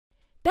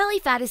Belly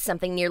fat is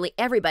something nearly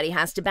everybody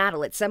has to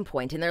battle at some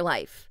point in their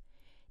life.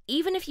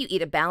 Even if you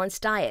eat a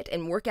balanced diet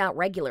and work out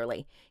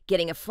regularly,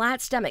 getting a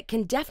flat stomach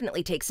can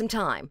definitely take some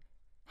time.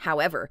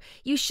 However,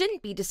 you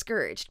shouldn't be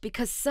discouraged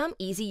because some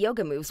easy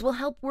yoga moves will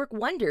help work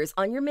wonders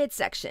on your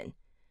midsection.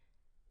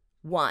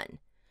 1.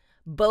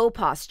 Bow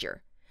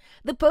posture.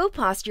 The bow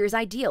posture is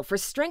ideal for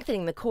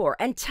strengthening the core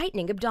and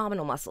tightening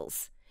abdominal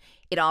muscles.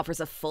 It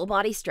offers a full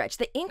body stretch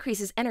that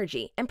increases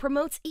energy and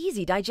promotes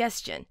easy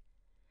digestion.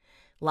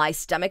 Lie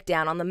stomach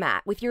down on the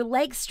mat with your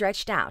legs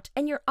stretched out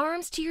and your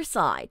arms to your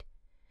side.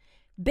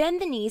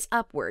 Bend the knees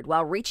upward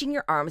while reaching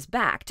your arms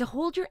back to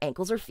hold your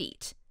ankles or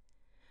feet.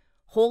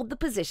 Hold the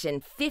position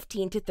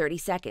 15 to 30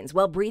 seconds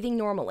while breathing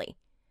normally.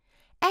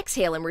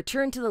 Exhale and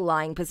return to the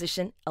lying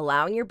position,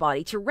 allowing your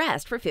body to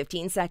rest for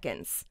 15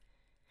 seconds.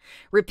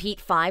 Repeat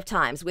 5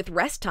 times with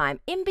rest time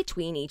in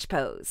between each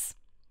pose.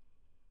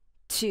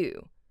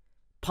 2.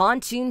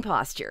 Pontoon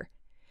posture.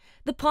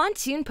 The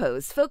pontoon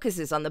pose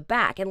focuses on the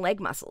back and leg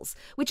muscles,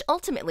 which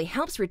ultimately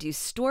helps reduce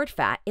stored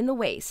fat in the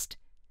waist.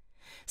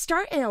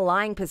 Start in a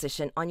lying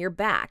position on your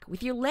back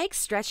with your legs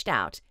stretched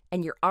out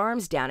and your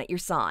arms down at your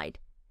side.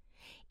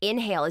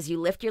 Inhale as you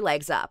lift your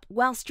legs up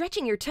while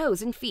stretching your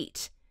toes and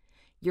feet.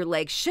 Your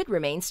legs should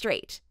remain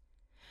straight.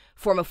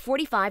 Form a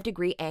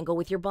 45-degree angle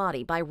with your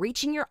body by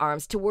reaching your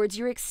arms towards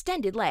your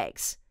extended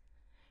legs.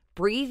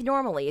 Breathe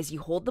normally as you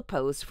hold the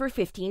pose for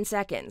 15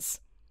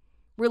 seconds.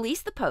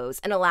 Release the pose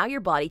and allow your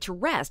body to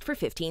rest for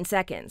 15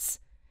 seconds.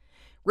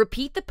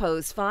 Repeat the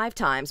pose 5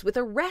 times with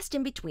a rest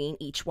in between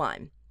each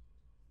one.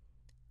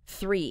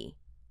 3.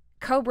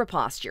 Cobra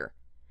posture.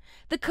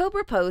 The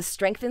cobra pose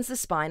strengthens the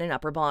spine and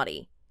upper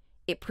body.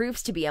 It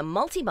proves to be a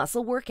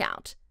multi-muscle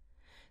workout.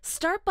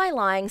 Start by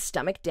lying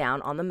stomach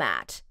down on the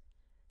mat.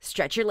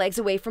 Stretch your legs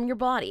away from your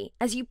body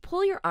as you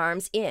pull your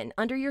arms in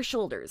under your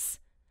shoulders.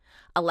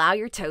 Allow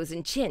your toes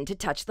and chin to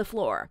touch the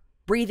floor.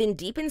 Breathe in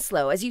deep and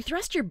slow as you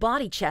thrust your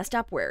body chest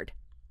upward.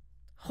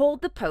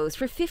 Hold the pose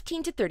for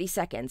 15 to 30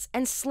 seconds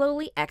and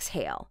slowly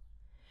exhale.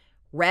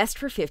 Rest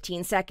for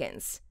 15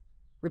 seconds.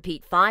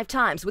 Repeat 5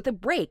 times with a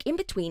break in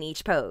between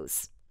each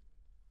pose.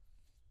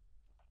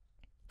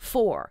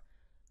 4.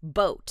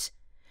 Boat.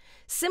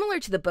 Similar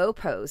to the bow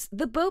pose,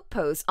 the boat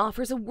pose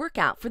offers a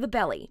workout for the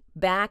belly,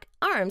 back,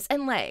 arms,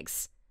 and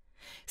legs.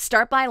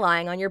 Start by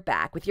lying on your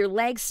back with your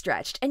legs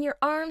stretched and your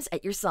arms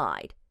at your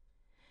side.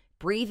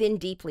 Breathe in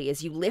deeply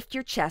as you lift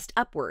your chest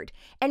upward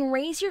and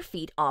raise your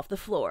feet off the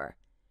floor.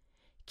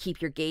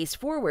 Keep your gaze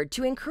forward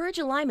to encourage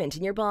alignment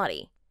in your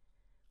body.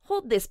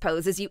 Hold this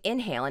pose as you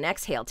inhale and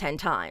exhale 10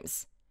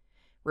 times.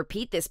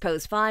 Repeat this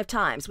pose 5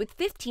 times with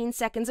 15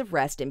 seconds of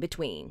rest in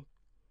between.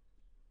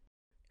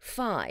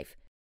 5.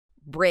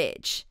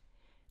 Bridge.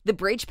 The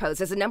bridge pose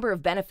has a number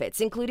of benefits,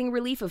 including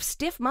relief of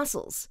stiff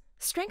muscles,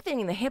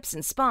 strengthening the hips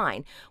and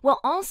spine, while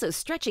also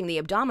stretching the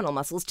abdominal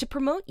muscles to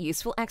promote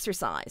useful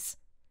exercise.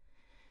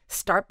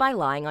 Start by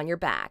lying on your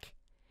back.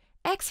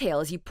 Exhale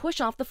as you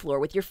push off the floor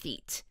with your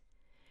feet.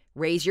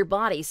 Raise your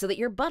body so that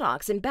your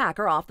buttocks and back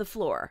are off the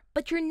floor,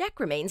 but your neck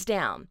remains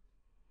down.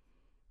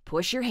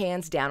 Push your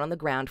hands down on the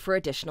ground for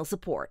additional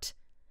support.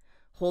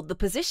 Hold the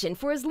position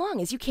for as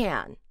long as you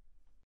can.